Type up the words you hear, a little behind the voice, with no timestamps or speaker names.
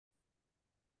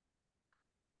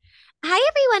Hi,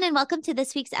 everyone, and welcome to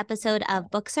this week's episode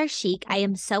of Books Are Chic. I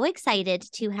am so excited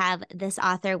to have this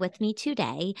author with me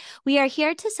today. We are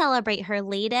here to celebrate her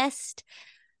latest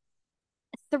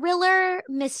thriller,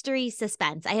 mystery,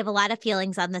 suspense. I have a lot of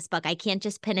feelings on this book. I can't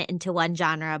just pin it into one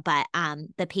genre, but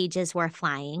the pages were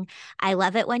flying. I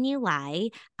love it when you lie.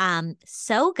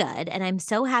 So good, and I'm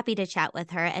so happy to chat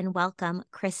with her and welcome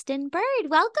Kristen Bird.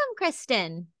 Welcome,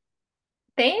 Kristen.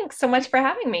 Thanks so much for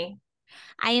having me.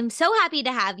 I am so happy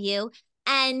to have you.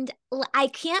 And I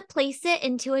can't place it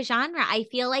into a genre. I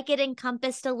feel like it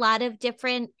encompassed a lot of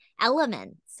different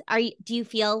elements. Do you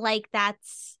feel like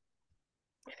that's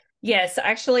Yes,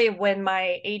 actually, when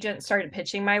my agent started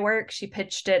pitching my work, she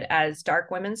pitched it as dark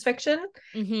women's fiction.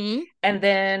 mm-hmm. And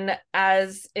then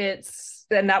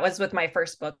and that was with my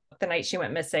first book, The Night She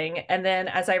Went Missing. And then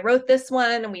as I wrote this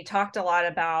one, and we talked a lot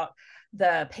about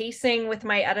the pacing with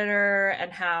my editor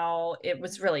and how it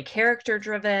was really character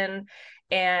driven.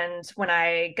 And when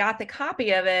I got the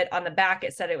copy of it, on the back,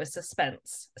 it said it was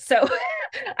suspense. So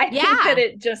I think that Yeah,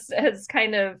 it just has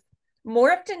kind of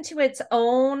morphed into its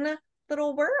own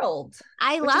little world,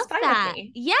 I which love is fine with that.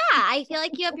 me. Yeah, I feel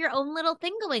like you have your own little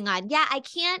thing going on. Yeah, I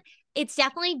can't, it's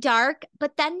definitely dark,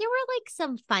 but then there were like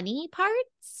some funny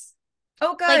parts.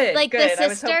 Oh, Like good, the good. I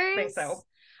was hoping sisters. so.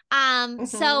 Hmm.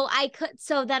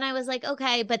 So then I was like,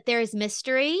 okay, but there's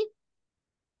mystery.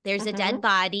 There's a dead Hmm.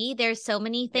 body. There's so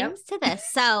many Yep. things to this.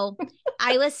 So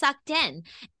I was sucked in.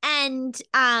 And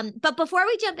but before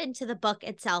we jump into the book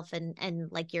itself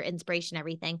and like your inspiration,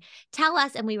 everything, tell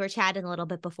us, and we were chatting a little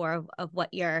bit before of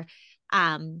what your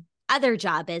other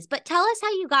job is, but tell us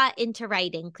how you got into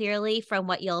writing. Clearly, from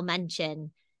what you'll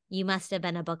mention, you must have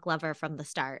been a book lover from the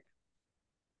start.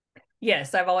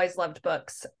 Yes, I've always loved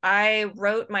books. I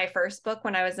wrote my first book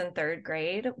when I was in third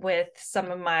grade with some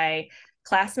of my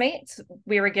classmates.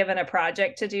 We were given a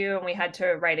project to do, and we had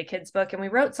to write a kid's book. And we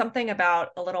wrote something about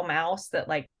a little mouse that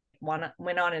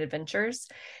went on adventures,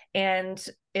 and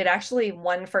it actually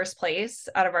won first place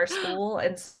out of our school.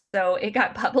 And so it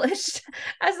got published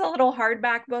as a little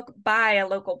hardback book by a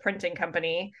local printing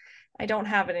company. I don't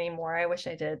have it anymore. I wish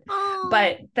I did. Oh,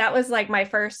 But that was like my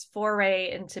first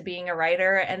foray into being a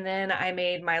writer. And then I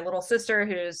made my little sister,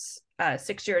 who's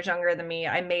 6 years younger than me,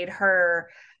 I made her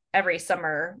every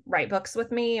summer write books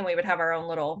with me, and we would have our own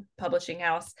little publishing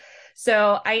house.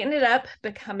 So I ended up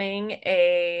becoming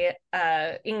a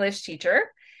English teacher,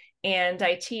 and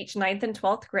I teach ninth and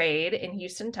 12th grade in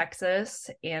Houston, Texas.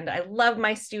 And I love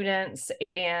my students,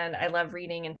 and I love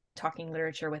reading and talking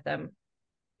literature with them.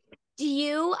 do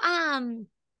you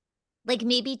like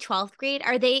maybe 12th grade?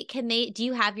 Do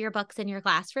you have your books in your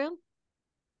classroom?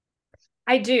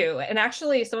 I do. And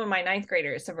actually, some of my ninth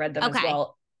graders have read them as Okay.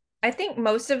 well. I think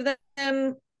most of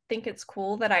them think it's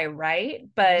cool that I write,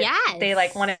 but they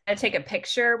like want Yes. to take a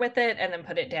picture with it and then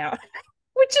put it down,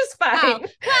 which is Oh, fine.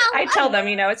 well, I tell them,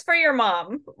 it's for your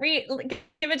mom.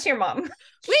 Give it to your mom.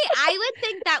 wait, I would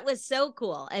think that was so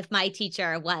cool if my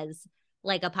teacher was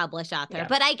like a published author. Yeah,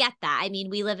 But I get that. I mean,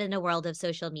 we live in a world of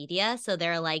social media. So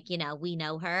they're like, we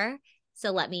know her.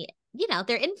 So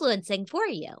they're influencing for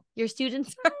you. Your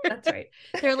students are that's right.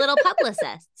 they're little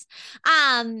publicists.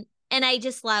 And I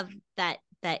just love that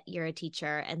you're a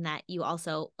teacher and that you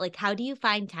also like how do you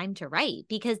find time to write?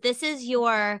 Because this is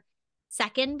your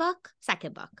second book?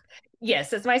 Second book.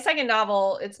 Yes, it's my second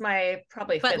novel. It's my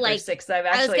probably But fifth or like sixth I've I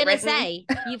was actually gonna written. say,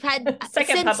 you've had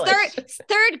Second since third published.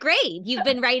 third grade, you've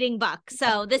been writing books.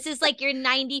 So this is like your Yeah,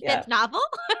 95th novel.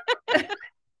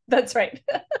 that's right.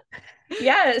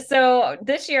 Yeah, so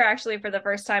this year, actually, for the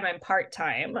first time, I'm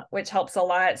part-time, which helps a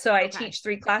lot. So I Okay. teach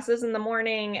three classes in the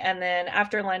morning, and then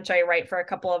after lunch, I write for a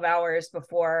couple of hours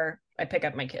before I pick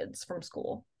up my kids from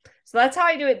school. So that's how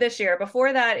I do it this year.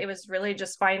 Before that, it was really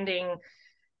just finding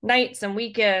nights and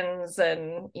weekends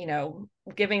and,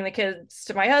 giving the kids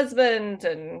to my husband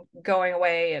and going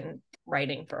away and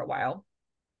writing for a while.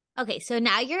 Okay, so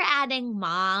now you're adding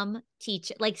mom,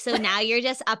 teacher. Like, so now you're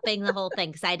just upping the whole thing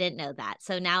because I didn't know that.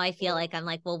 So now I feel like I'm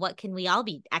like, well, what can we all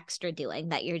be extra doing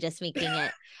that you're just making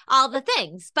it all the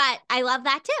things? But I love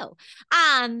that too.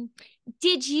 Um,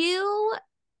 did you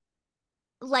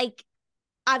like,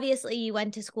 obviously you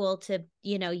went to school to,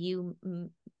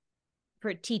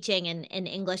 for teaching and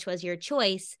English was your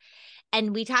choice.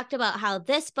 And we talked about how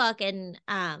this book and,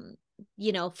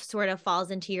 sort of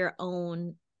falls into your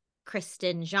own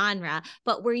Kristen genre.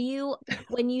 But when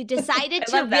you decided I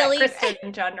to love that, really,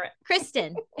 Kristen genre.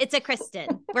 Kristen, it's a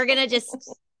Kristen. We're going to just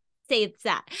say it's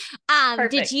that. Did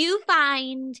Perfect. you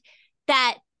find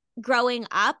that growing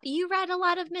up, you read a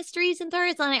lot of mysteries and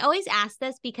thrillers? And I always ask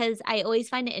this because I always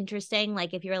find it interesting.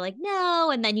 Like if you're like, no,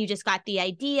 and then you just got the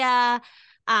idea.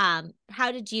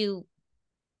 How did you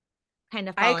kind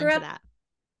of I fall grew into up that?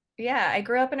 Yeah, I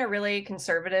grew up in a really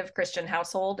conservative Christian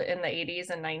household in the 80s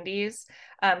and 90s.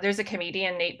 There's a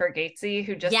comedian, Nate Bargatze,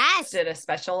 who just Yes. did a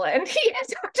special and he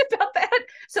talked about that.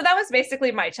 So that was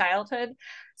basically my childhood.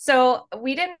 So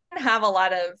we didn't have a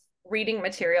lot of reading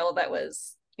material that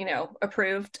was,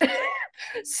 approved.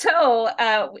 So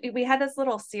we had this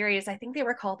little series, I think they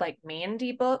were called like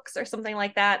Mandy books or something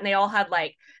like that. And they all had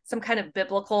like some kind of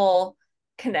biblical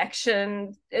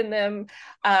connection in them.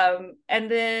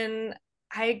 And then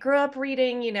I grew up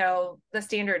reading, the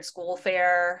standard school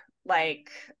fare, like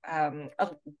The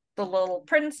Little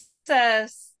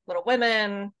Princess, Little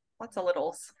Women, lots of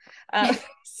littles.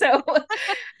 So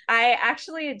I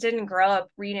actually didn't grow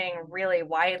up reading really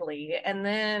widely. And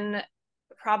then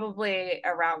probably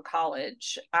around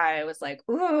college, I was like,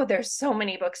 ooh, there's so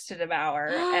many books to devour.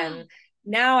 And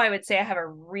now I would say I have a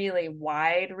really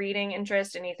wide reading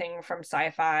interest, anything from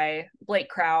sci-fi, Blake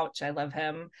Crouch, I love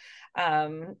him,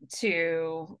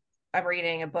 to I'm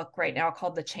reading a book right now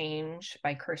called The Change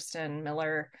by Kirsten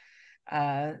Miller.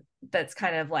 That's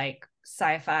kind of like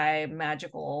sci-fi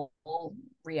magical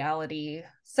reality.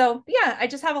 So yeah, I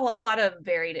just have a lot of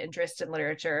varied interest in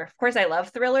literature. Of course, I love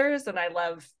thrillers and I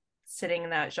love sitting in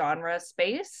that genre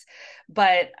space,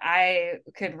 but I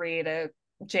could read a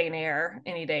Jane Eyre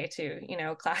any day too,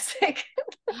 classic.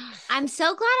 I'm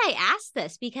so glad I asked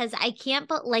this because I can't,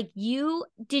 but like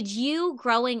did you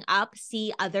growing up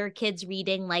see other kids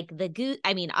reading like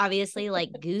I mean, obviously like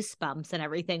Goosebumps and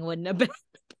everything wouldn't have been.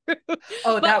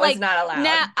 Oh, But that was like, not allowed.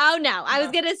 no, oh no, I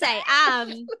was No. gonna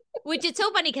say, which is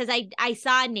so funny because I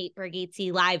saw Nate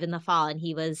Bargatze live in the fall and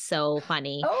he was so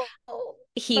funny. Oh,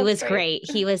 He that's was great.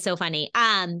 great. He was so funny.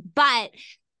 But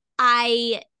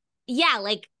I, yeah,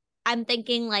 like I'm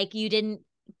thinking like you didn't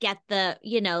get the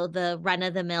run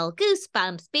of the mill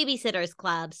Goosebumps, Babysitters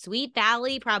Club, Sweet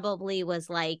Valley probably was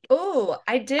like, Oh,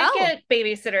 I did oh, get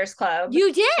Babysitters Club.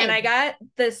 you And I did. got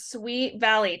the Sweet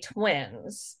Valley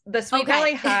twins. The Sweet Okay.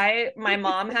 Valley High, my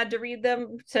mom had to read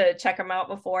them to check them out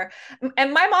before.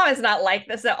 And my mom is not like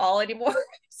this at all anymore.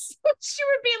 So she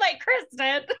would be like,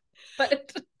 Kristen.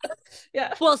 But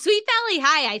yeah. Well, Sweet Valley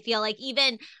High, I feel like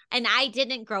and I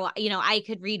didn't grow up, I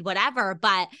could read whatever,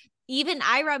 but even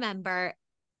I remember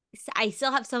I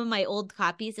still have some of my old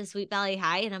copies of Sweet Valley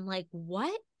High, and I'm like,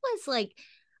 what was like,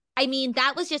 I mean,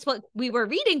 that was just what we were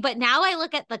reading, but now I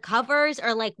look at the covers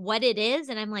or like what it is,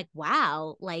 and I'm like,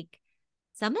 wow, like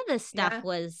some of this stuff Yeah.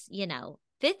 was,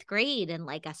 fifth grade and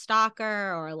like a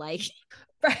stalker or like,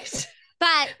 Right.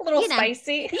 but, A little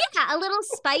spicy. yeah, a little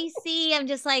spicy. I'm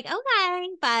just like, okay.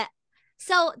 But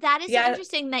so that is so Yeah.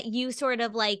 interesting that you sort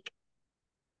of like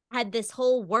had this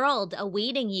whole world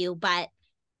awaiting you, but,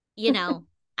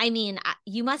 I mean,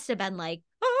 you must have been like,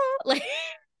 oh, like,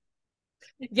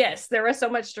 Yes, there was so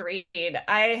much to read.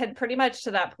 I had pretty much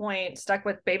to that point stuck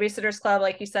with Babysitter's Club,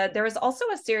 like you said. There was also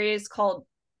a series called,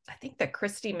 I think, the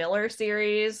Christy Miller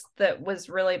series that was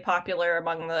really popular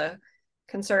among the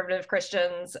conservative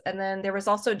Christians. And then there was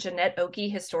also Jeanette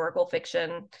Okie historical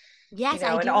fiction, yes,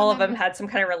 I and do all of them remember. had some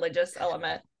kind of religious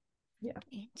element. Yeah.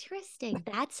 Interesting.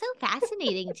 That's so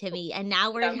fascinating to me. And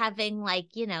now we're Yeah, having like,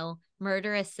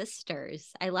 murderous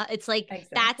sisters. I love it's like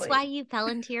that's why exactly. you fell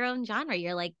into your own genre.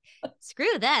 You're like,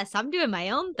 screw this. I'm doing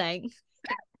my own thing.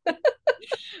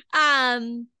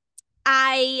 um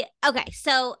okay,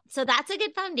 so that's a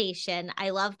good foundation. I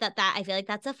love that I feel like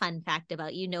that's a fun fact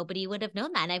about you. Nobody would have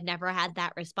known that. And I've never had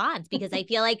that response because I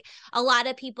feel like a lot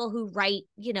of people who write,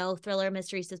 thriller,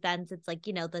 mystery, suspense, it's like,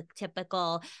 the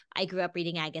typical I grew up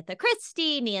reading Agatha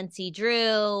Christie, Nancy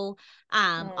Drew,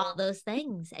 all those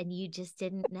things. And you just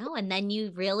didn't know. And then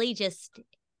you really just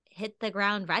hit the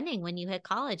ground running when you hit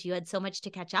college. You had so much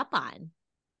to catch up on.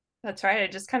 That's right. I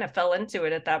just kind of fell into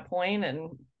it at that point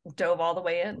and dove all the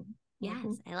way in. Yes,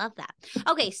 Mm-hmm. I love that.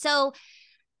 Okay, so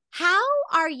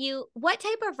what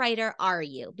type of writer are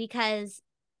you? Because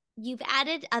you've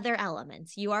added other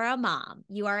elements. You are a mom,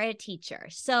 you are a teacher.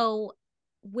 So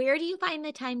where do you find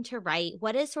the time to write?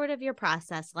 What is sort of your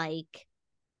process like?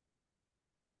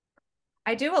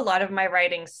 I do a lot of my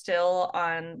writing still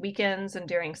on weekends and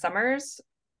during summers.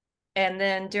 And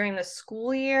then during the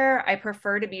school year, I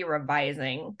prefer to be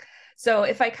revising. So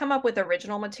if I come up with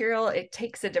original material, it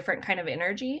takes a different kind of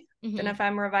energy than Mm-hmm. if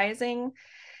I'm revising.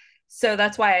 So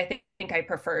that's why I think I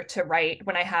prefer to write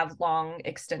when I have long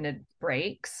extended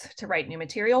breaks to write new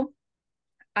material.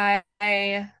 Like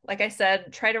I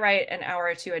said, try to write an hour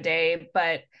or two a day,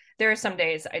 but there are some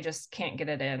days I just can't get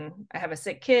it in. I have a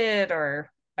sick kid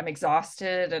or I'm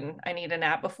exhausted and I need a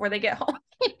nap before they get home.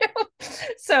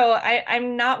 So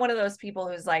I'm not one of those people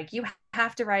who's like, you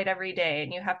have to write every day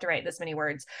and you have to write this many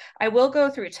words. I will go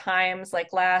through times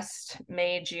like last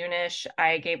May, June-ish,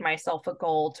 I gave myself a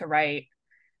goal to write,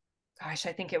 gosh,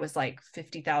 I think it was like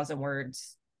 50,000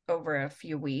 words over a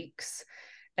few weeks.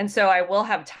 And so I will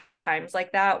have times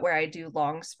like that where I do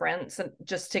long sprints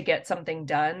just to get something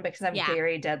done because I'm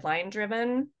very deadline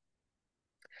driven.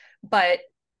 But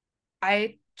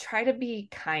I try to be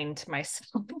kind to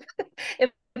myself.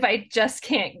 If I just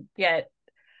can't get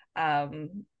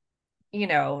something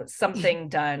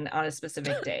done on a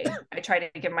specific day, I try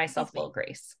to give myself a little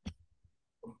grace.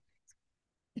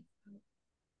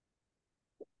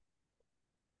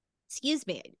 Excuse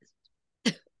me.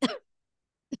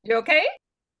 You okay?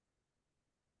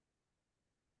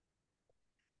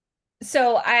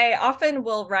 So I often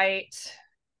will write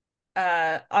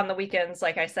on the weekends,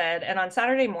 like I said, and on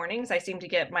Saturday mornings, I seem to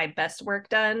get my best work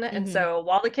done. And so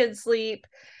while the kids sleep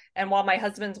and while my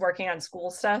husband's working on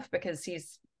school stuff, because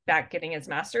he's back getting his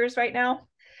master's right now,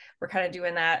 we're kind of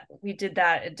doing that. We did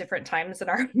that at different times in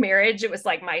our marriage. It was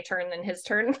like my turn, then his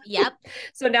turn. Yep.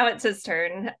 So now it's his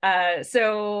turn.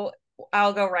 So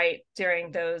I'll go write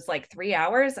during those like 3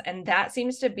 hours. And that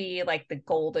seems to be like the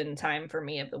golden time for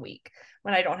me of the week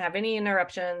when I don't have any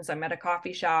interruptions. I'm at a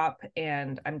coffee shop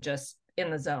and I'm just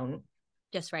in the zone.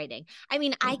 Just writing. I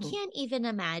mean, I can't even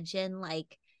imagine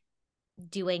like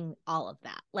doing all of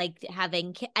that. Like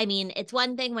having, I mean, it's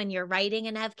one thing when you're writing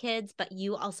and have kids, but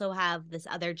you also have this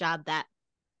other job that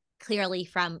clearly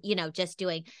from, just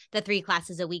doing the 3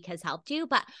 classes a week has helped you.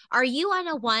 But are you on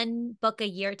a 1 book a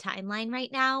year timeline right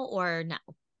now or no?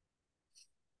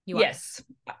 Yes,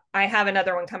 I have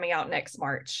another one coming out next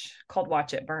March called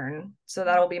Watch It Burn. So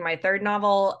that'll be my 3rd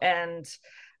novel. And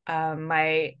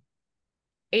my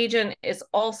agent is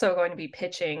also going to be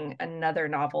pitching another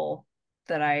novel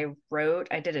that I wrote.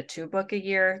 I did a 2 book a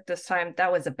year this time.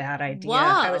 That was a bad idea. Whoa.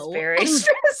 I was very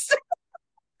stressed.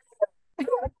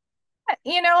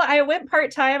 I went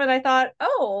part-time and I thought,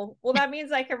 oh, well, that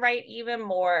means I can write even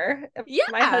more. Yeah.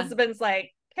 My husband's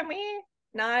like, can we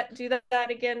not do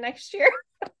that again next year?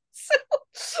 So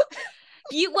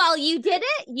you did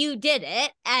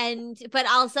it. But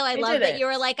also I love that you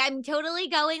were like, I'm totally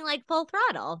going like full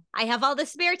throttle. I have all the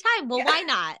spare time. Well, why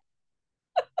not?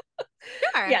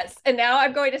 Sure. Yes. And now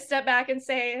I'm going to step back and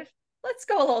say, let's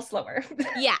go a little slower.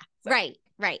 Yeah. So. Right.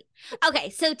 Okay.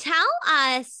 So tell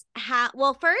us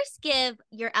first give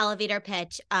your elevator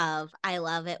pitch of I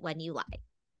Love It When You Lie.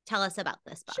 Tell us about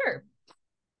this book. Sure.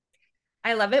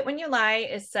 I Love It When You Lie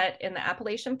is set in the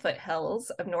Appalachian foothills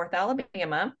of North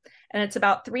Alabama, and it's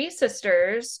about 3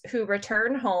 sisters who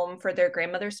return home for their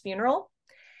grandmother's funeral,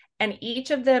 and each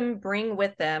of them bring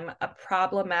with them a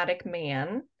problematic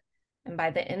man. And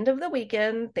by the end of the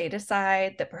weekend, they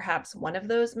decide that perhaps one of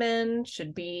those men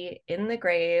should be in the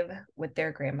grave with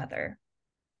their grandmother.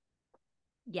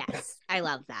 Yes, I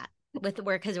love that.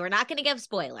 Because we're not going to give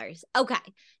spoilers. Okay.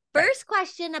 First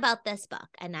question about this book,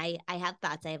 and I have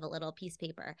thoughts. I have a little piece of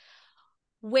paper.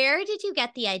 Where did you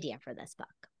get the idea for this book?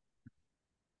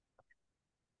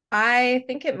 I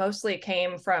think it mostly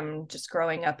came from just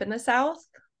growing up in the South.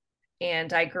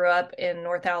 And I grew up in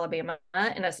North Alabama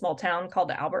in a small town called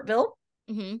Albertville.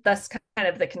 Mm-hmm. That's kind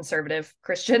of the conservative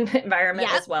Christian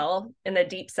environment as well in the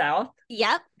deep South.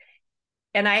 Yep.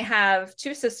 And I have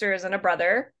 2 sisters and a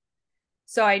brother.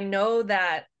 So I know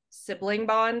that sibling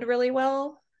bond really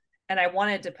well. And I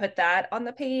wanted to put that on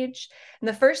the page. And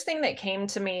the first thing that came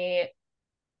to me,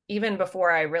 even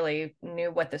before I really knew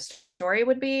what the story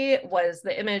would be, was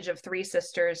the image of 3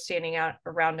 sisters standing out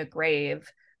around a grave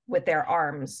with their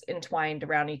arms entwined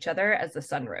around each other as the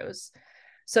sun rose.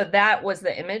 So that was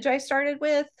the image I started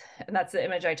with. And that's the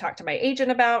image I talked to my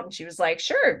agent about. And she was like,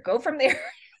 sure, go from there.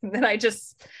 And then I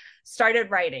just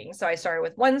started writing. So I started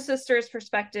with one sister's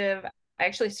perspective. I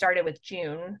actually started with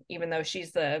June, even though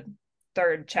she's the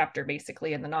 3rd chapter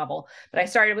basically in the novel. But I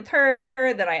started with her,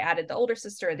 then I added the older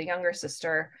sister, the younger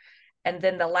sister. And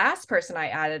then the last person I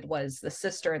added was the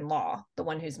sister-in-law, the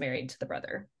one who's married to the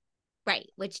brother.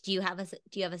 Right. Which do you have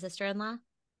a sister-in-law?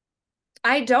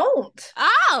 I don't.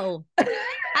 Oh, I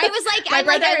was like,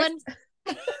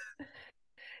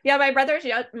 yeah, my brother's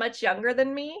much younger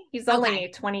than me. He's only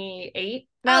 28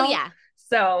 now. Oh yeah.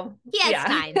 So he has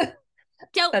time.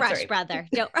 Don't rush, right. Brother.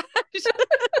 Don't rush.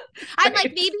 I'm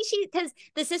like, maybe because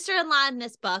the sister-in-law in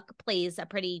this book plays a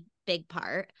pretty big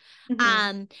part.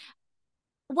 Mm-hmm.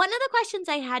 One of the questions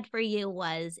I had for you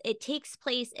was, it takes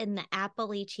place in the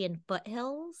Appalachian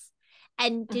foothills.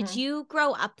 And did you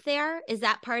grow up there? Is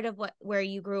that part of where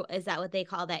you grew? Is that what they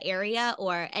call that area?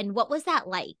 And what was that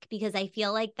like? Because I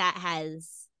feel like that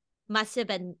must have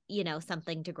been,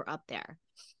 something to grow up there.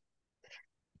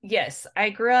 Yes, I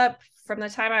grew up from the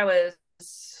time I was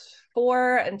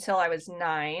 4 until I was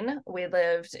 9. We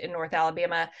lived in North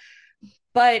Alabama.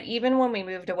 But even when we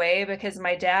moved away, because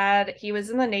my dad, he was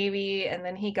in the Navy and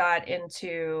then he got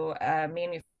into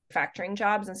manufacturing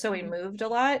jobs. And so we moved a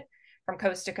lot from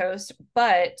coast to coast,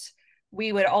 but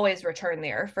we would always return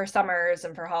there for summers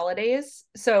and for holidays.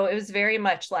 So it was very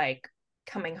much like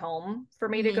coming home for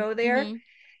me to go there.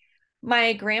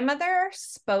 My grandmother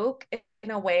spoke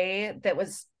in a way that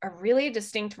was a really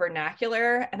distinct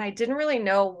vernacular, and I didn't really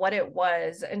know what it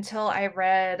was until I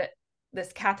read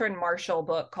this Catherine Marshall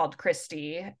book called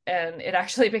Christy, and it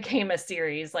actually became a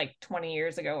series like 20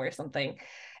 years ago or something,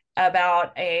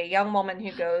 about a young woman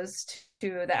who goes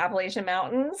to the Appalachian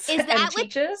Mountains and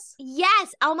teaches.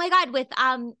 Yes. Oh my God. With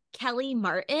Kelly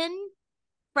Martin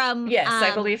from Yes,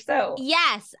 I believe so.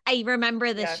 Yes, I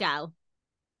remember the show.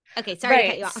 Okay, sorry to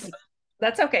cut you off.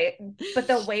 That's okay. But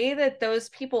the way that those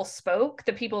people spoke,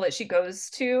 the people that she goes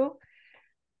to,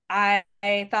 I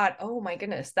thought, oh my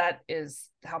goodness, that is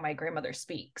how my grandmother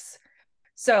speaks.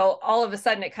 So all of a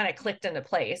sudden it kind of clicked into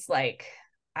place. Like,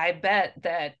 I bet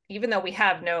that even though we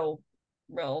have no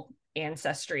real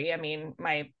ancestry, I mean,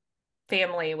 my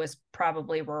family was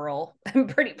probably rural and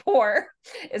pretty poor,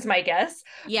 is my guess.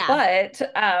 Yeah. But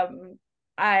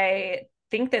I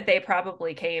think that they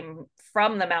probably came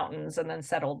from the mountains and then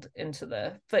settled into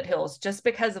the foothills just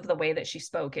because of the way that she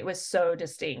spoke. It was so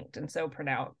distinct and so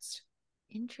pronounced.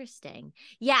 Interesting.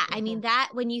 Yeah. I mean, that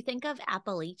when you think of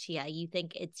Appalachia, you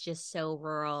think it's just so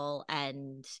rural,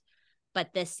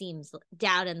 but this seems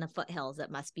down in the foothills,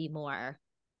 it must be more.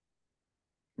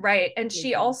 Right. And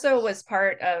she also was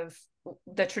part of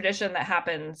the tradition that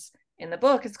happens in the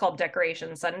book. It's called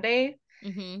Decoration Sunday.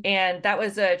 And that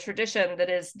was a tradition that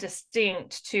is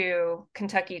distinct to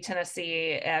Kentucky,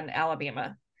 Tennessee, and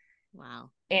Alabama.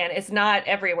 Wow. And it's not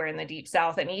everywhere in the Deep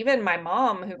South. And even my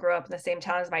mom, who grew up in the same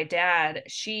town as my dad,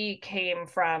 she came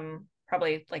from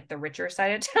probably like the richer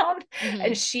side of town.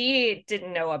 And she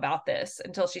didn't know about this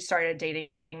until she started dating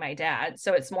my dad.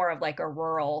 So it's more of like a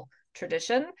rural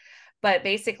tradition. But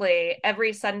basically,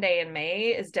 every Sunday in May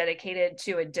is dedicated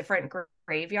to a different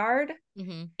graveyard.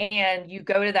 And you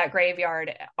go to that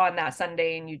graveyard on that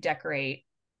Sunday and you decorate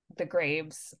the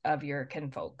graves of your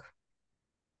kinfolk.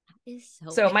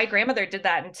 So my grandmother did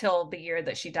that until the year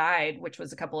that she died, which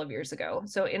was a couple of years ago.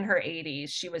 So in her 80s,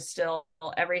 she was still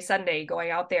every Sunday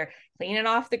going out there, cleaning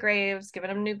off the graves, giving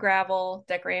them new gravel,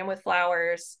 decorating with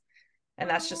flowers. And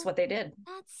that's just what they did.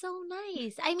 That's so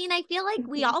nice. I mean, I feel like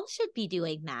we all should be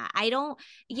doing that. I don't,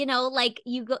 like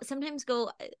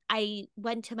I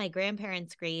went to my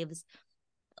grandparents' graves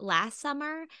last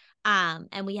summer,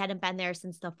 and we hadn't been there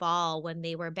since the fall when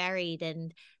they were buried,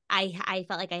 and I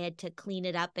felt like I had to clean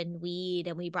it up and weed,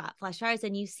 and we brought fresh flowers,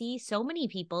 and you see so many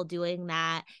people doing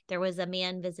that. There was a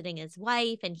man visiting his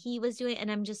wife and he was doing, and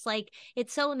I'm just like,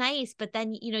 it's so nice. But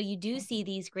then, you do see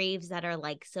these graves that are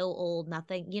like so old,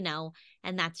 nothing,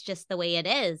 and that's just the way it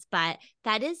is. But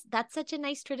that's such a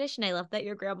nice tradition. I love that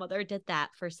your grandmother did that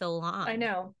for so long. I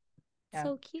know. Yeah.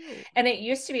 So cute. And it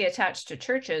used to be attached to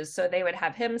churches. So they would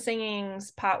have hymn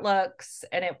singings, potlucks,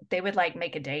 and they would like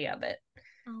make a day of it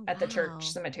at the church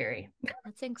cemetery.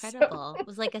 That's incredible. It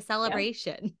was like a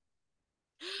celebration.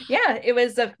 Yeah, it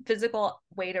was a physical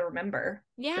way to remember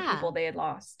the people they had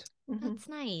lost. That's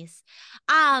nice.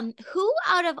 Who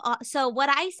out of all, so what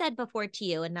I said before to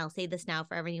you, and I'll say this now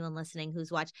for everyone listening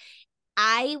who's watched,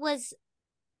 I was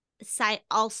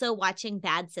also watching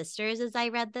Bad Sisters as I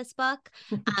read this book.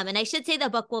 And I should say the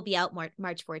book will be out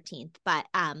March 14th, but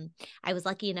I was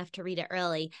lucky enough to read it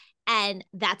early. And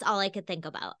that's all I could think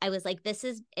about. I was like, this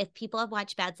is, if people have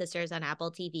watched Bad Sisters on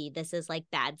Apple TV, this is like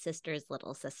Bad Sisters'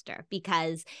 little sister,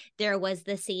 because there was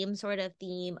the same sort of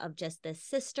theme of just this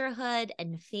sisterhood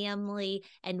and family.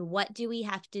 And what do we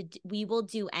have to do? We will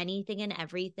do anything and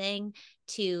everything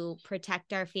to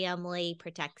protect our family,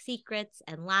 protect secrets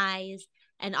and lies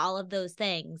and all of those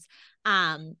things.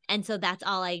 And so that's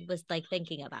all I was like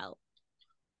thinking about.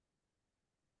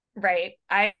 Right.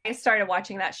 I started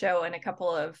watching that show, and a couple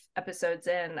of episodes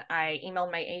in, I emailed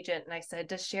my agent and I said,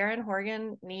 does Sharon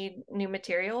Horgan need new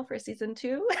material for season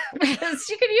 2? Because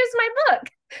she could use my book.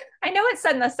 I know it's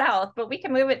set in the South, but we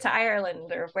can move it to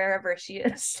Ireland or wherever she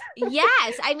is.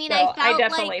 Yes. I mean, so I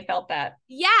definitely felt that.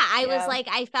 Yeah. I was like,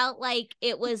 I felt like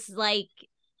it was like,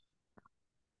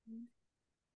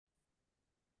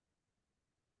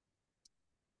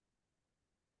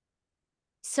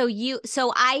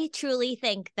 So I truly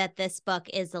think that this book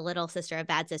is the little sister of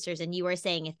Bad Sisters. And you were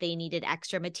saying if they needed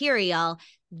extra material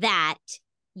that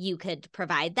you could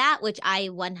provide that, which I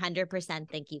 100%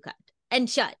 think you could and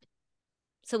should.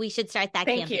 So we should start that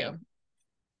campaign. Thank you.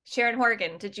 Sharon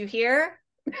Horgan, did you hear?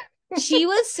 She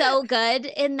was so good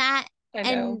in that. I know.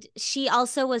 And she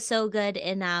also was so good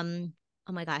in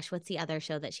oh my gosh, what's the other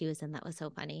show that she was in that was so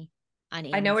funny on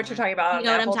I know what you're Amazon? talking about You on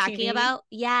know what I'm Apple talking TV. about?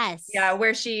 Yes. Yeah,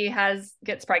 where she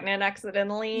gets pregnant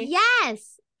accidentally.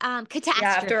 Yes. Yeah,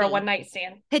 after a one Catastrophe. night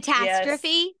stand. Yes,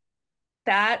 Catastrophe.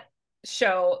 that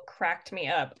show cracked me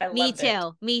up. I Me loved it.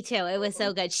 too. Me too. It was Mhm,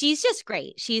 so good. She's just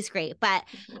great. She's great. But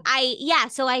mhm, yeah,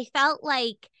 so I felt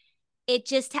like it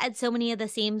just had so many of the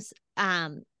same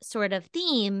sort of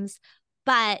themes,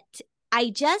 but I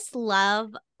just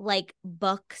love like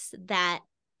books that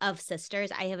of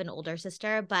sisters. I have an older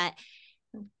sister, but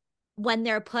when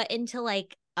they're put into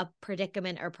like a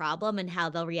predicament or problem and how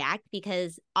they'll react,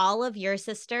 because all of your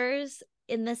sisters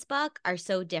in this book are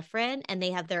so different and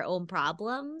they have their own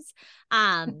problems,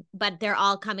 but they're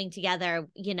all coming together,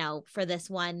 you know, for this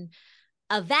one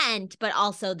event, but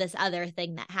also this other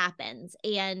thing that happens.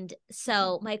 And mhm.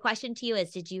 so my question to you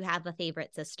is, did you have a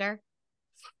favorite sister?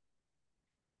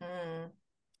 Mm.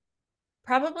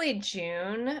 Probably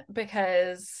June,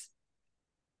 because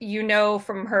you know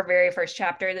from her very first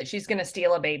chapter that she's going to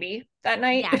steal a baby that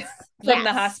night Yes. from the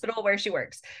Yes. hospital where she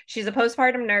works. She's a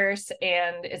postpartum nurse,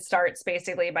 and it starts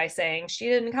basically by saying she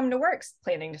didn't come to work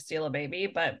planning to steal a baby,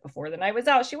 but before the night was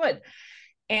out, she would.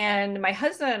 And my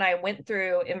husband and I went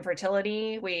through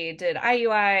infertility. We did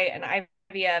IUI and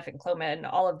IVF and Clomid and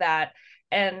all of that.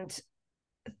 And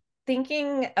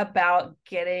thinking about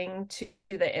getting to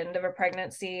the end of a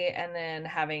pregnancy and then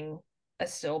having a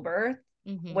stillbirth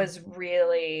Mm-hmm. was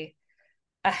really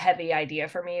a heavy idea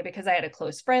for me, because I had a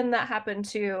close friend that happened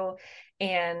to,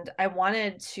 and I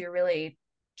wanted to really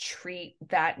treat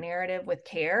that narrative with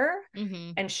care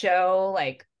Mm-hmm. and show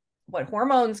like what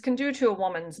hormones can do to a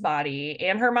woman's body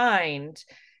and her mind,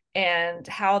 and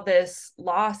how this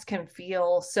loss can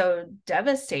feel so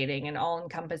devastating and all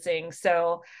encompassing.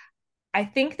 So I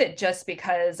think that just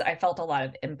because I felt a lot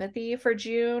of empathy for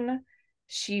June,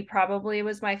 she probably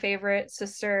was my favorite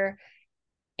sister.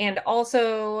 And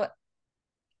also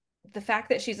the fact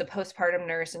that she's a postpartum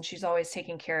nurse and she's always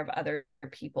taking care of other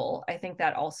people, I think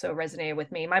that also resonated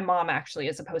with me. My mom actually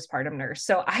is a postpartum nurse.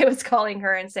 So I was calling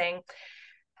her and saying,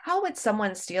 how would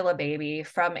someone steal a baby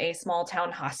from a small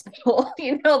town hospital?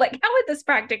 Like how would this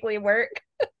practically work?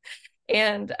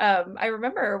 And I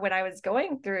remember when I was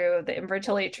going through the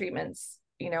infertility treatments,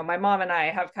 my mom and I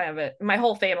have my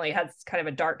whole family has kind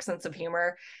of a dark sense of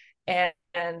humor.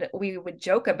 And we would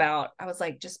joke about, I was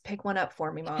like, just pick one up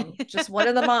for me, mom. Just one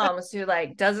of the moms who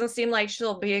like doesn't seem like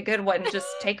she'll be a good one. Just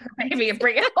take her baby and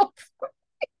bring it home.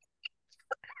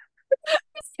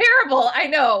 It's terrible. I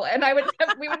know. And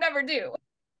we would never do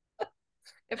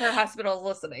if her hospital is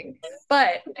listening.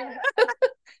 But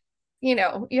you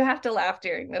have to laugh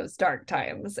during those dark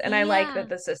times. And I like Yeah. that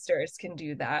the sisters can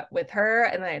do that with her,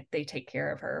 and they take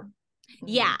care of her.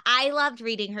 Yeah, Mhm. I loved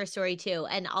reading her story too,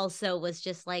 and also was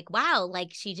just like, wow,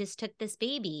 like she just took this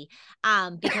baby.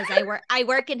 Because I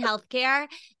work in healthcare,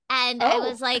 and I Oh,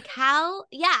 was like, how?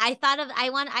 Yeah, I thought of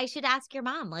I should ask your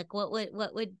mom, like, what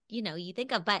would you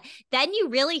think of? But then you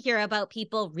really hear about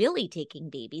people really taking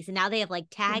babies, and now they have like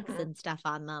tags mhm. and stuff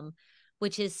on them,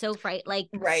 which is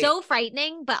Right. so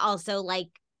frightening, but also like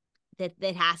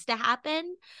that has to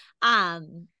happen.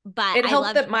 But It I helped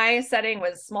loved, that my setting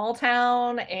was small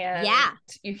town, and yeah,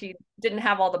 you didn't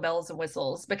have all the bells and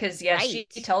whistles, because yes, she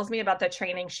right, tells me about the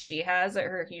training she has at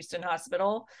her Houston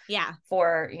hospital yeah.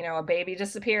 for, a baby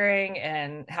disappearing,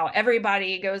 and how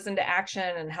everybody goes into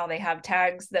action, and how they have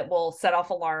tags that will set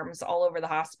off alarms all over the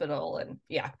hospital. And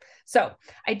yeah, so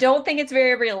I don't think it's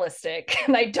very realistic,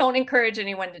 and I don't encourage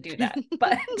anyone to do that,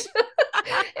 but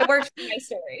it works for my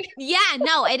story. Yeah,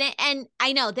 no, and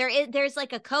I know there's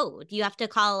like a code. You have to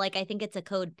call, like, I think it's a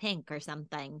code pink or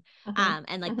something. Mm-hmm.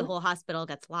 And like the Mm-hmm. whole hospital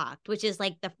gets locked, which is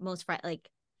like the most like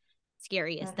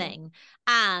scariest Mm-hmm.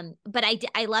 thing. But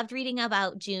I loved reading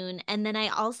about June, and then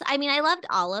I mean I loved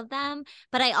all of them,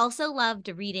 but I also loved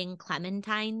reading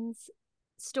Clementine's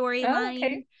Oh, storyline.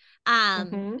 okay.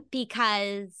 Mm-hmm.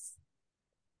 Because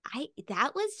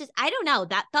that was just, I don't know,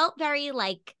 that felt very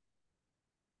like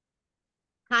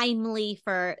timely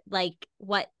for like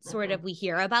what sort Mm-hmm. of we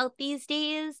hear about these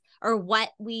days, or what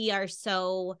we are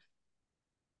so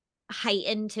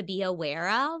heightened to be aware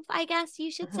of, I guess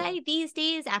you should Mm-hmm. say, these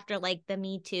days, after like the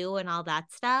Me Too and all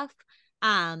that stuff.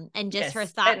 And just her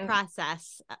Yes. thought And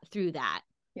process through that.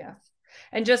 yeah.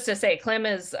 And just to say, Clem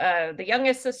is the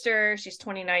youngest sister. She's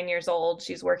 29 years old.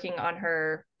 She's working on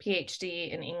her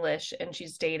PhD in English, and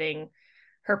she's dating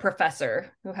her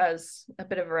professor, who has a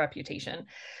bit of a reputation.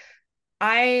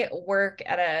 I work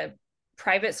at a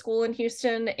private school in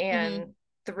Houston, Mm-hmm. and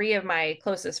three of my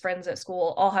closest friends at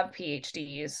school all have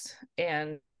PhDs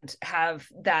and have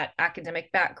that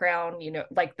academic background,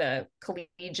 like the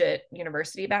collegiate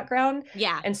university background.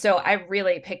 Yeah. And so I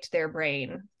really picked their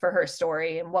brain for her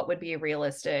story and what would be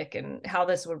realistic and how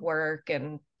this would work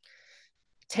and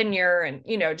tenure and,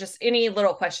 just any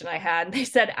little question I had. And they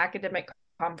said academic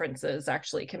conferences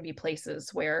actually can be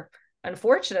places where,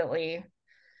 unfortunately,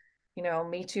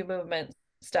 Me Too movement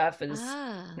stuff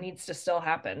needs to still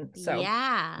happen. So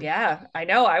yeah. yeah, I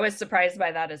know. I was surprised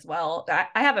by that as well.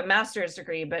 I have a master's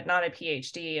degree, but not a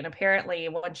PhD. And apparently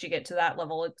once you get to that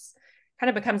level, it's kind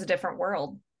of becomes a different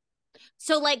world.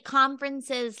 So like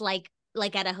conferences, like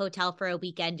at a hotel for a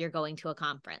weekend, you're going to a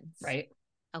conference. Right.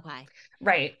 Okay.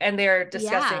 Right. And they're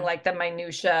discussing like the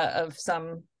minutia of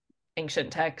some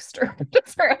ancient text or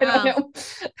whatever. I don't know,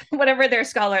 whatever their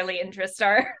scholarly interests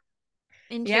are.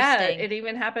 Yeah, it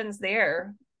even happens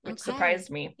there, which surprised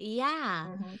me. Yeah.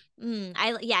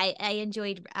 I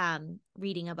enjoyed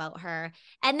reading about her.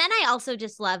 And then I also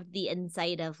just loved the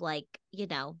insight of like,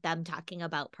 them talking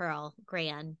about Pearl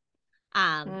Gran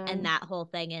and that whole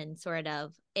thing, and sort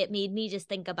of it made me just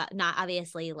think about, not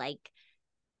obviously like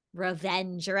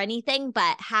revenge or anything,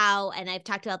 but how, and I've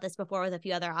talked about this before with a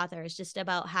few other authors, just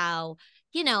about how,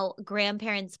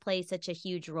 grandparents play such a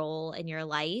huge role in your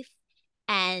life.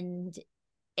 And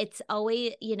it's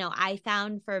always, I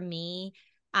found for me,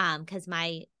 because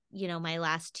my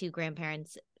last two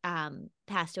grandparents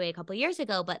passed away a couple years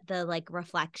ago, but the like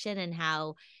reflection and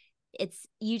how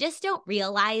you just don't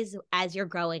realize as you're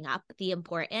growing up the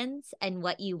importance and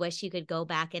what you wish you could go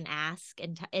back and ask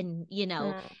and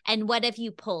and what if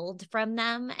you pulled from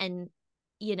them, and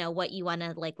what you want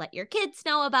to like let your kids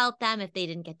know about them if they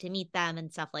didn't get to meet them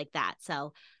and stuff like that.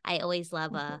 So I always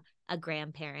love a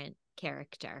grandparent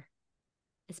character,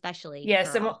 especially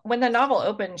yes. Pearl. And when the novel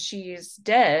opens, she's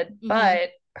dead,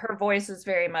 but her voice is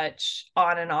very much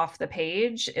on and off the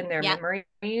page in their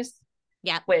memories.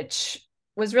 Yeah. Which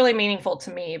was really meaningful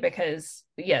to me because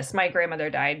yes, my grandmother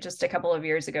died just a couple of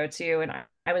years ago too. And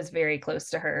I was very close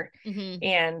to her.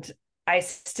 And I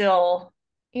still,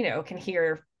 can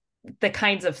hear the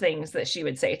kinds of things that she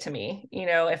would say to me.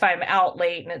 If I'm out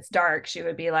late and it's dark, she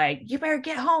would be like, you better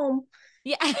get home.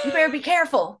 Yeah. You better be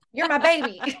careful. You're my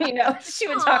baby. She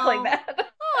would talk like that.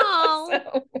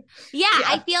 So, yeah,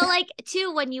 I feel like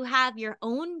too, when you have your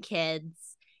own kids,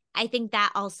 I think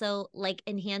that also like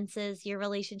enhances your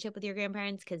relationship with your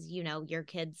grandparents, because, your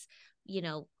kids,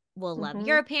 will love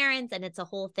your parents, and it's a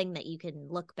whole thing that you can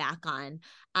look back on.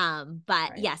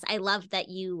 But yes, I love that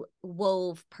you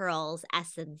wove Pearl's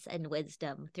essence and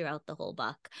wisdom throughout the whole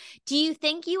book. Do you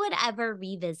think you would ever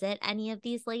revisit any of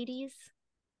these ladies?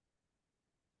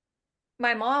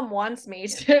 My mom wants me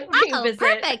to revisit.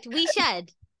 Perfect. We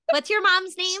should. What's your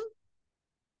mom's name?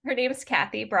 Her name's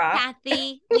Kathy Brock.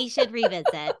 Kathy, we should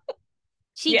revisit.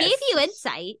 She gave you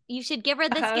insight. You should give her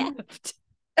this gift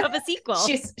of a sequel.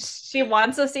 She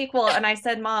wants a sequel. And I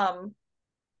said, Mom,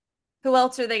 who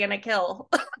else are they going to kill?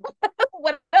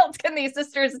 What else can these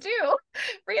sisters do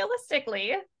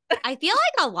realistically? I feel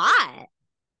like a lot.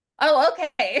 Oh,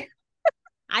 okay.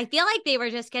 I feel like they were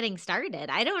just getting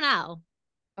started. I don't know.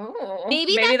 Oh,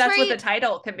 maybe that's what the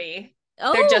title could be.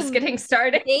 Oh, they're just getting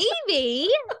started. Maybe.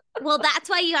 Well, that's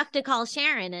why you have to call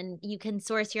Sharon, and you can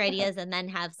source your ideas and then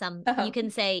have some, you can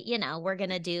say, we're going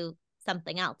to do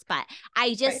something else. But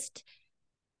I just,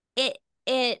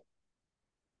 I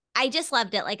just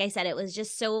loved it. Like I said, it was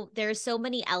just there's so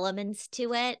many elements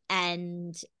to it.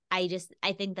 And I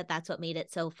think that that's what made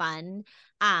it so fun.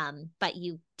 But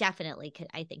you definitely could,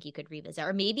 I think you could revisit,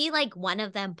 or maybe like one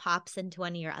of them pops into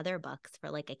one of your other books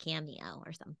for like a cameo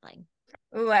or something.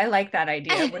 Oh, I like that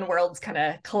idea when worlds kind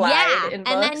of collide in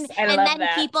books. And then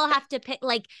people have to pick,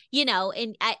 like,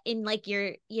 in like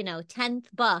your, 10th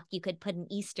book, you could put an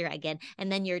Easter egg in, and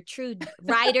then your true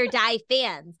ride or die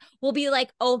fans will be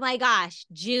like, oh my gosh,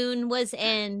 June was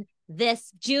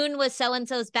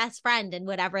so-and-so's best friend, and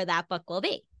whatever that book will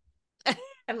be.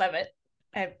 I love it.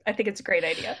 I think it's a great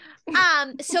idea.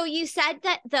 So you said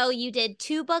that though you did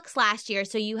 2 books last year,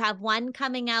 so you have one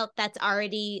coming out that's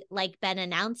already like been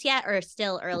announced yet, or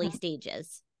still early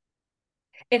stages?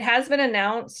 It has been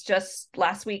announced just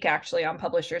last week, actually, on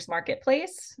Publishers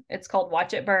Marketplace. It's called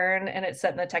Watch It Burn, and it's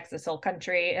set in the Texas Hill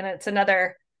Country, and it's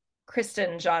another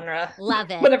Kristen genre. Love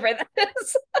it. Whatever that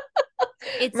is.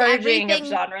 It's merging of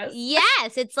genres.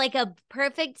 Yes, it's like a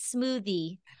perfect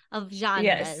smoothie of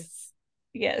genres.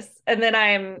 Yes. And then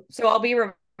I'll be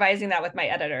revising that with my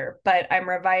editor, but I'm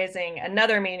revising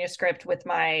another manuscript with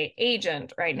my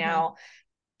agent right now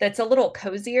that's a little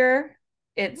cozier.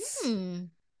 It's a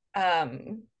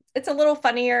little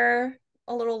funnier,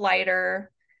 a little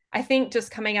lighter. I think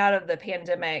just coming out of the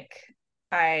pandemic,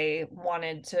 I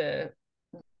wanted to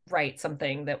write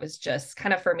something that was just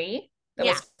kind of for me, that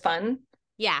Yeah. was fun.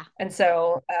 Yeah. And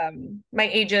so my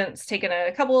agent's taken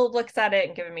a couple of looks at it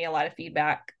and given me a lot of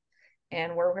feedback.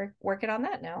 And we're working on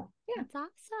that now. Yeah. That's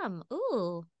awesome.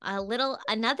 Ooh,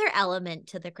 another element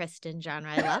to the Kristen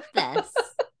genre. I love this.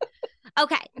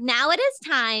 Okay, now it is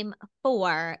time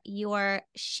for your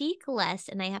chic list,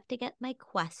 and I have to get my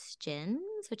questions,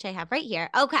 which I have right here.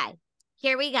 Okay,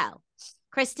 here we go.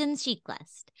 Kristen's chic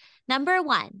list. Number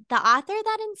 1, the author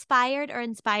that inspired or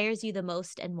inspires you the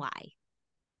most and why?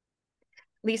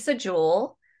 Lisa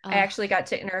Jewell. I Oh, actually got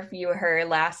to interview her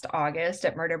last August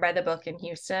at Murder by the Book in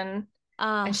Houston.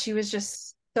 And oh, she was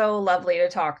just so lovely to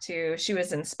talk to. She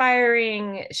was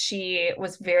inspiring. She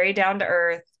was very down to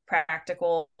earth,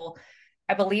 practical.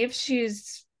 I believe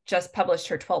she's just published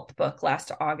her 12th book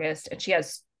last August, and she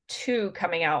has 2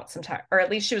 coming out sometime, or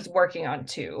at least she was working on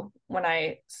 2 when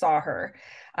I saw her.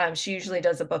 She usually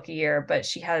does a book a year, but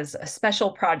she has a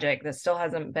special project that still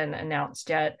hasn't been announced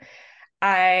yet.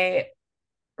 I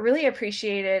really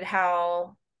appreciated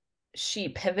how she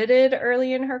pivoted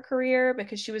early in her career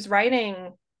because she was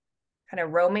writing kind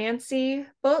of romancy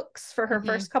books for her mm-hmm.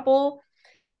 first couple.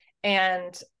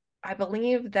 And I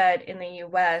believe that in the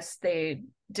US, they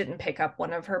didn't pick up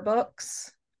one of her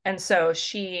books. And so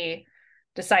she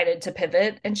decided to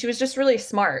pivot. And she was just really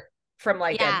smart from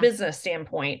like a Yeah, business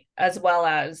standpoint, as well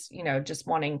as, just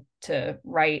wanting to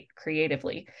write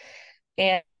creatively.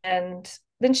 And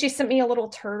then she sent me a little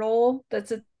turtle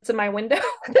that's in my window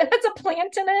that has a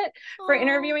plant in it for oh,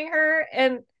 interviewing her.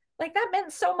 And like that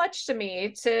meant so much to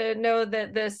me to know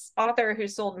that this author who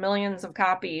sold millions of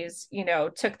copies,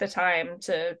 took the time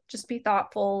to just be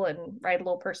thoughtful and write a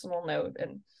little personal note.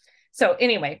 And so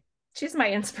anyway, she's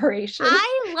my inspiration.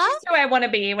 I love She's who I want to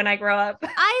be when I grow up.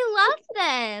 I love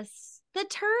this. The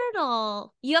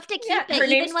turtle. You have to Yeah, keep it her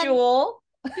even name's when Jewel.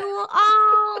 Jewel.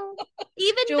 Oh,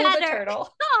 even Jewel the better. turtle.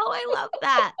 Oh, I love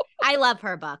that. I love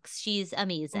her books. She's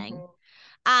amazing.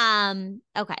 Mm-hmm.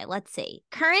 Okay, let's see.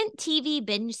 Current TV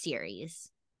binge series.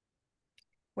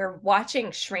 We're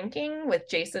watching Shrinking with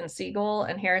Jason Segel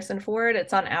and Harrison Ford.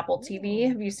 It's on Apple TV. Ooh.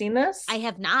 Have you seen this? I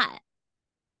have not.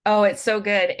 Oh, it's so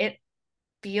good. It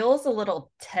feels a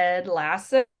little Ted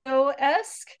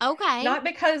Lasso-esque. Okay. Not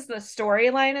because the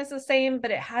storyline is the same,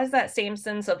 but it has that same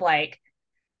sense of like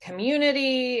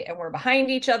community, and we're behind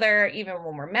each other even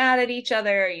when we're mad at each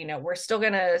other. We're still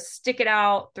gonna stick it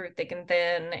out through thick and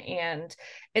thin. And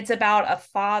it's about a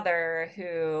father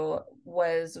who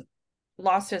was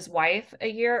lost his wife a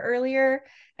year earlier,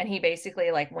 and he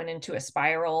basically like went into a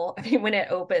spiral. I mean, when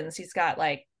it opens, he's got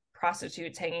like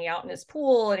prostitutes hanging out in his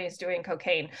pool and he's doing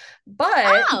cocaine.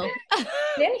 But Oh.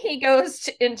 then he goes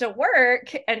into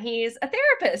work and he's a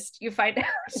therapist, you find out.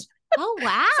 Oh,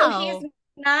 So he's wow.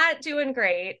 not doing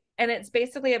great. And it's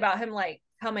basically about him like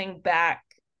coming back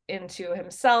into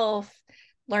himself,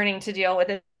 learning to deal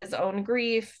with his own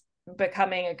grief,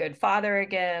 becoming a good father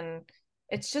again.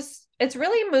 It's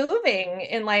really moving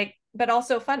and like, but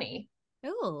also funny.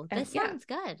 Ooh, And this yeah, sounds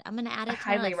good. I'm gonna add I it to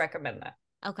my highly list. recommend that.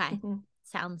 Okay. Mm-hmm.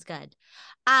 Sounds good.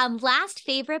 Last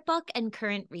favorite book and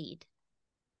current read.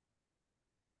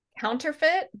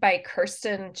 Counterfeit by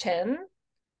Kirsten Chin.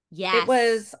 It Yes.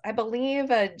 was, I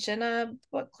believe, a Jenna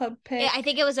book club I pick.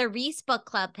 think it was a Reese book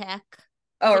club pick.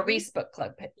 Oh, Was a it Reese Reese? book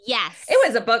club pick. It Yes.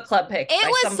 was a book club pick It by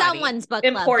was somebody someone's book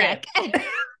club important. pick.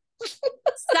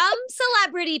 Some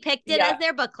celebrity picked it as Yeah.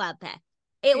 their book club pick.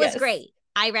 It was Yes. great.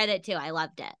 I read it too. I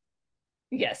loved it.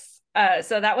 Yes.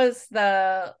 So that was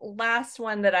the last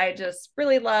one that I just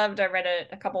really loved. I read it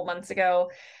a couple months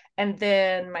ago. And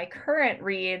then my current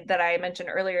read that I mentioned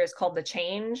earlier is called The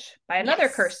Change by another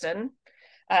Yes.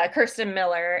 Kirsten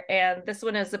Miller. And this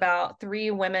one is about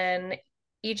 3 women,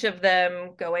 each of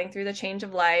them going through the change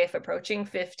of life, approaching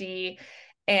 50,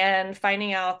 and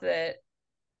finding out that,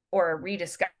 or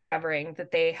rediscovering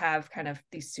that they have kind of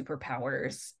these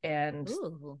superpowers, and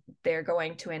Ooh. they're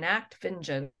going to enact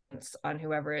vengeance on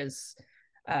whoever is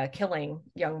killing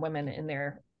young women in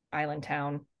their island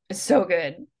town. It's so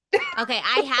good. Okay,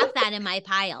 I have that in my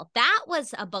pile. That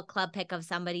was a book club pick of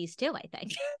somebody's too, I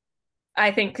think.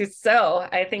 I think so.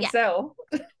 I think Yeah. so.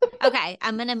 Okay,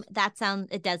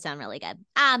 it does sound really good.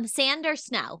 Sand or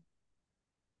snow?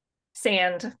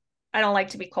 Sand. I don't like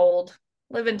to be cold.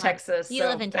 Live in Love. Texas, You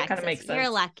live so in that kind of Texas. makes You're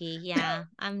sense. lucky. Yeah,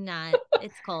 I'm not.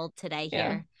 It's cold today Yeah.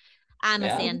 here. I'm a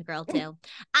Yeah. sand girl too.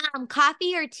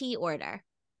 Coffee or tea order?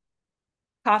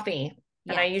 Coffee.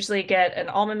 And I Yes. usually get an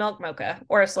almond milk mocha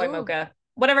or a soy Ooh. mocha,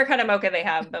 whatever kind of mocha they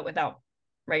have, but without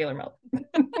regular milk.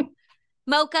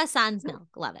 Mocha sans milk.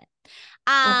 Love it.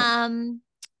 Mhm.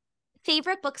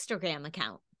 Favorite bookstagram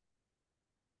account?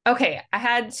 Okay, I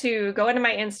had to go into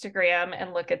my Instagram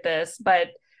and look at this, but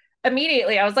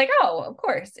immediately I was like, oh, of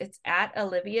course, it's at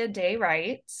Olivia Day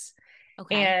Writes.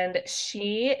 Okay. And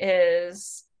she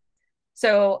is,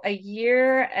 so a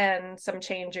year and some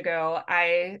change ago,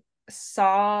 I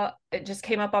saw it just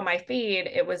came up on my feed.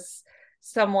 It was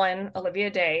someone, Olivia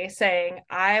Day, saying,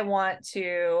 I want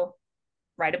to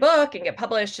write a book and get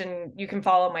published, and you can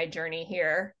follow my journey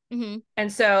here. Mm-hmm.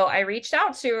 And so I reached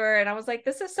out to her and I was like,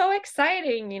 this is so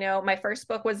exciting. You know, my first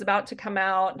book was about to come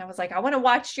out, and I was like, I want to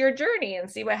watch your journey and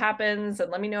see what happens.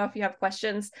 And let me know if you have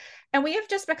questions. And we have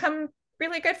just become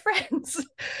really good friends.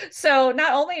 So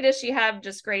not only does she have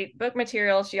just great book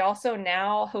material, she also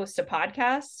now hosts a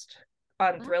podcast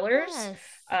on Oh, thrillers.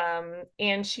 yes.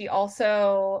 And she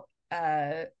also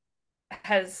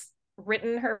has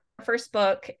written her first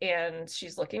book, and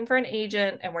she's looking for an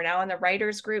agent, and we're now in the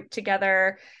writers group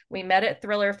together. We met at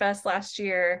Thriller Fest last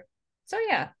year. So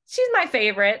yeah, she's my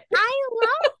favorite. I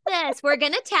love this. We're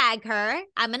gonna tag her.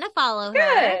 I'm gonna follow her.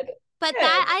 Good. But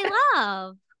that Good. I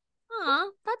love. Aw,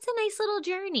 that's a nice little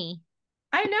journey.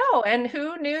 I know. And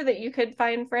who knew that you could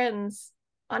find friends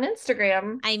on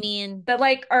Instagram I mean, that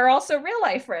like are also real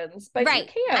life friends, but you right.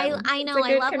 can. I It's know. a I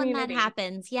good love when that community.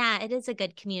 happens. Yeah, it is a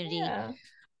good community. Yeah.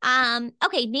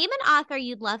 Okay, name an author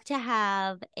you'd love to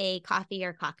have a coffee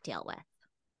or cocktail with.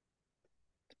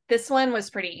 This one was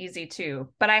pretty easy too,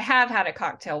 but I have had a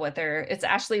cocktail with her. It's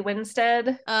Ashley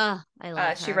Winstead. Oh, I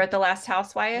love She her. wrote The Last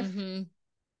Housewife.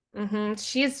 Mm-hmm.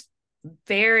 She's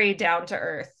very down to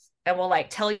earth and will like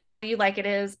tell you like it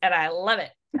is, and I love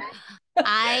it.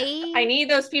 I I need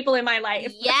those people in my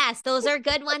life. Yes, those are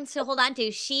good ones to hold on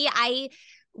to. I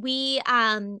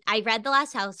read The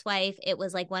Last Housewife. It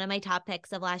was like one of my top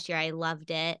picks of last year. I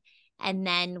loved it. And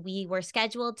then we were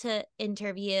scheduled to do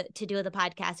the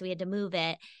podcast. We had to move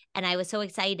it. And I was so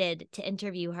excited to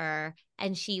interview her.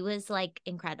 And she was like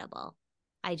incredible.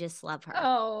 I just love her.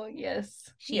 Oh,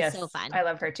 yes. She's so Yes. fun. I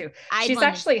love her too. I'd She's want to.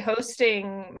 actually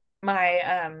hosting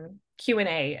my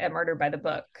Q&A at Murder by the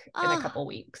Book in a Oh, couple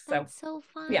weeks. So, that's so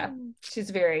yeah, fun.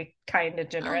 she's very kind and Oh,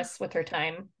 generous with her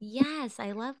time. yes,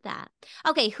 I love that.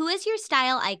 Okay, who is your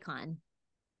style icon?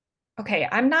 Okay,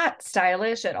 I'm not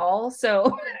stylish at all,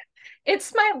 so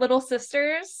it's my little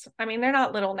sisters. I mean, they're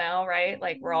not little now, right?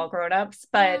 Like we're all grown-ups,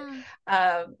 but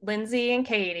Yeah. Lindsay and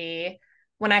Katie,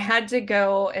 when I had to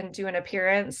go and do an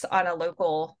appearance on a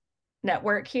local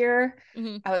network here,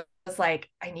 Hmm. I was like,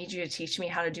 I need you to teach me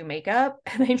how to do makeup,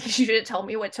 and I need you to tell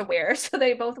me what to wear. So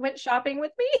they both went shopping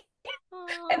with me,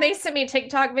 and they Oh, sent me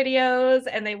TikTok videos,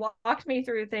 and they walked me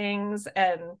through things.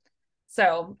 And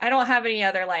so I don't have any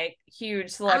other like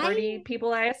huge celebrity I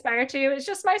people I aspire to. It's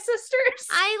just my sisters.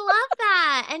 I love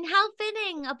that. And how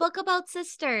fitting. A book about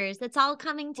sisters. It's all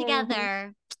coming Mhm.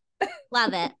 together.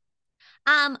 Love it.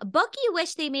 Book you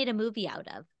wish they made a movie out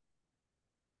of.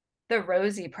 The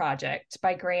Rosie Project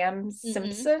by Graham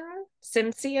Mm-hmm.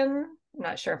 Simpson. I'm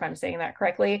not sure if I'm saying that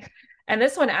correctly. And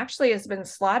this one actually has been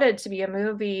slotted to be a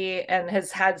movie and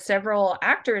has had several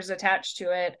actors attached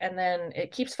to it. And then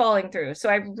it keeps falling through. So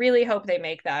I really hope they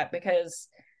make that, because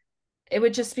it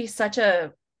would just be such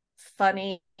a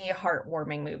funny,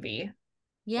 heartwarming movie.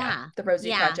 Yeah, Yeah. The Rosie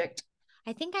Yeah. Project.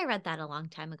 I think I read that a long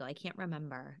time ago. I can't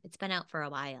remember. It's been out for a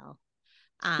while.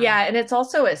 Yeah, and it's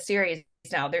also a series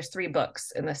now. There's 3 books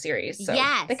in the series, so they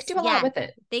could Yes. do a lot Yes. with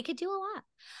it. They could do a lot.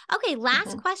 Okay,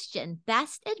 last Mhm. question.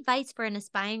 Best advice for an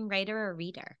aspiring writer or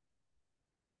reader?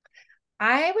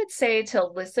 I would say to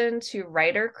listen to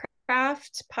Writer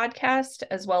Craft podcast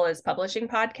as well as Publishing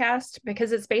podcast,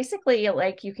 because it's basically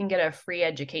like you can get a free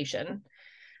education.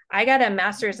 I got a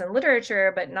master's in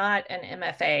literature, but not an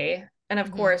MFA. And of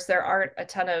Mm-hmm. course, there aren't a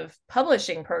ton of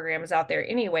publishing programs out there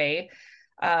anyway.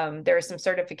 There are some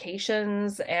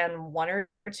certifications and 1 or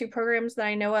 2 programs that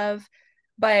I know of,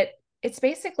 but it's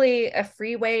basically a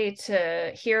free way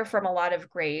to hear from a lot of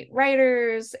great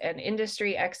writers and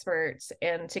industry experts,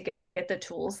 and to get the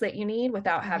tools that you need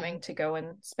without Mm-hmm. having to go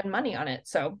and spend money on it.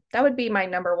 So that would be my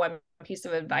number one piece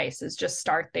of advice, is just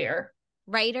start there.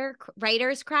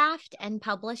 Writer's Craft and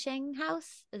Publishing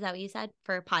House. Is that what you said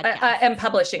for podcasts? And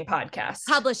publishing podcast.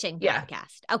 Publishing Yeah.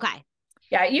 podcast. Okay.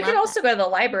 Yeah. You can Love that. also go to the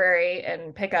library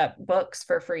and pick up books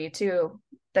for free too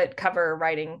that cover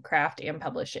writing, craft, and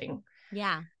publishing.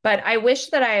 Yeah. But I wish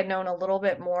that I had known a little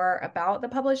bit more about the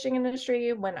publishing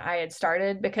industry when I had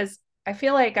started, because I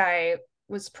feel like I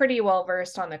was pretty well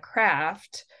versed on the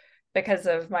craft because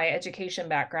of my education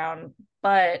background,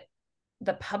 but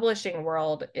the publishing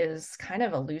world is kind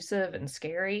of elusive and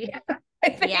scary. I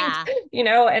think, Yeah.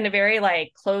 and a very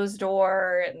like closed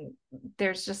door, and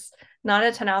there's just not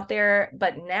a ton out there.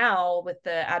 But now with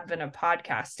the advent of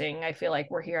podcasting, I feel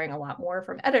like we're hearing a lot more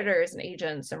from editors and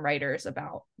agents and writers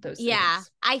about those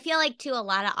things. I feel like too, a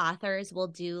lot of authors will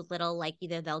do little, like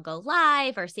either they'll go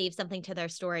live or save something to their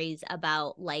stories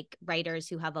about like writers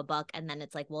who have a book. And then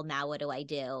it's like, well, now what do I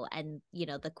do? And, you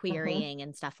know, the querying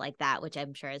and stuff like that, which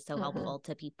I'm sure is so helpful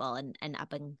to people and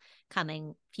up and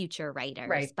coming future writers.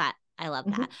 Right. But I love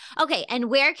that. Okay. And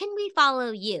where can we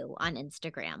follow you on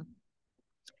Instagram?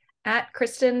 At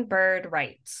Kristen Bird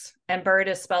Writes. And bird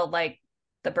is spelled like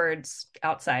the birds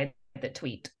outside that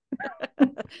tweet.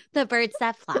 The birds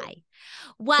that fly.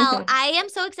 Well, I am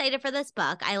so excited for this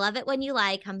book. I Love It When You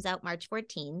Lie comes out March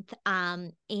 14th.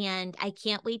 And I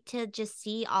can't wait to just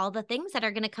see all the things that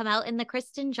are going to come out in the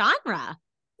Kristen genre.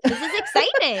 This is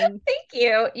exciting. Thank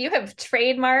you. You have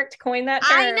trademarked, coined that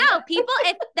term. I know. People,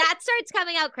 if that starts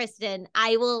coming out, Kristen,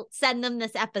 I will send them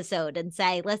this episode and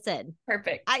say, listen.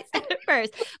 Perfect. I said it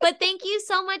first. But thank you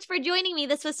so much for joining me.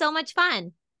 This was so much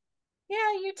fun.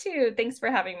 Yeah, you too. Thanks for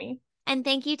having me. And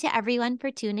thank you to everyone for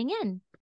tuning in.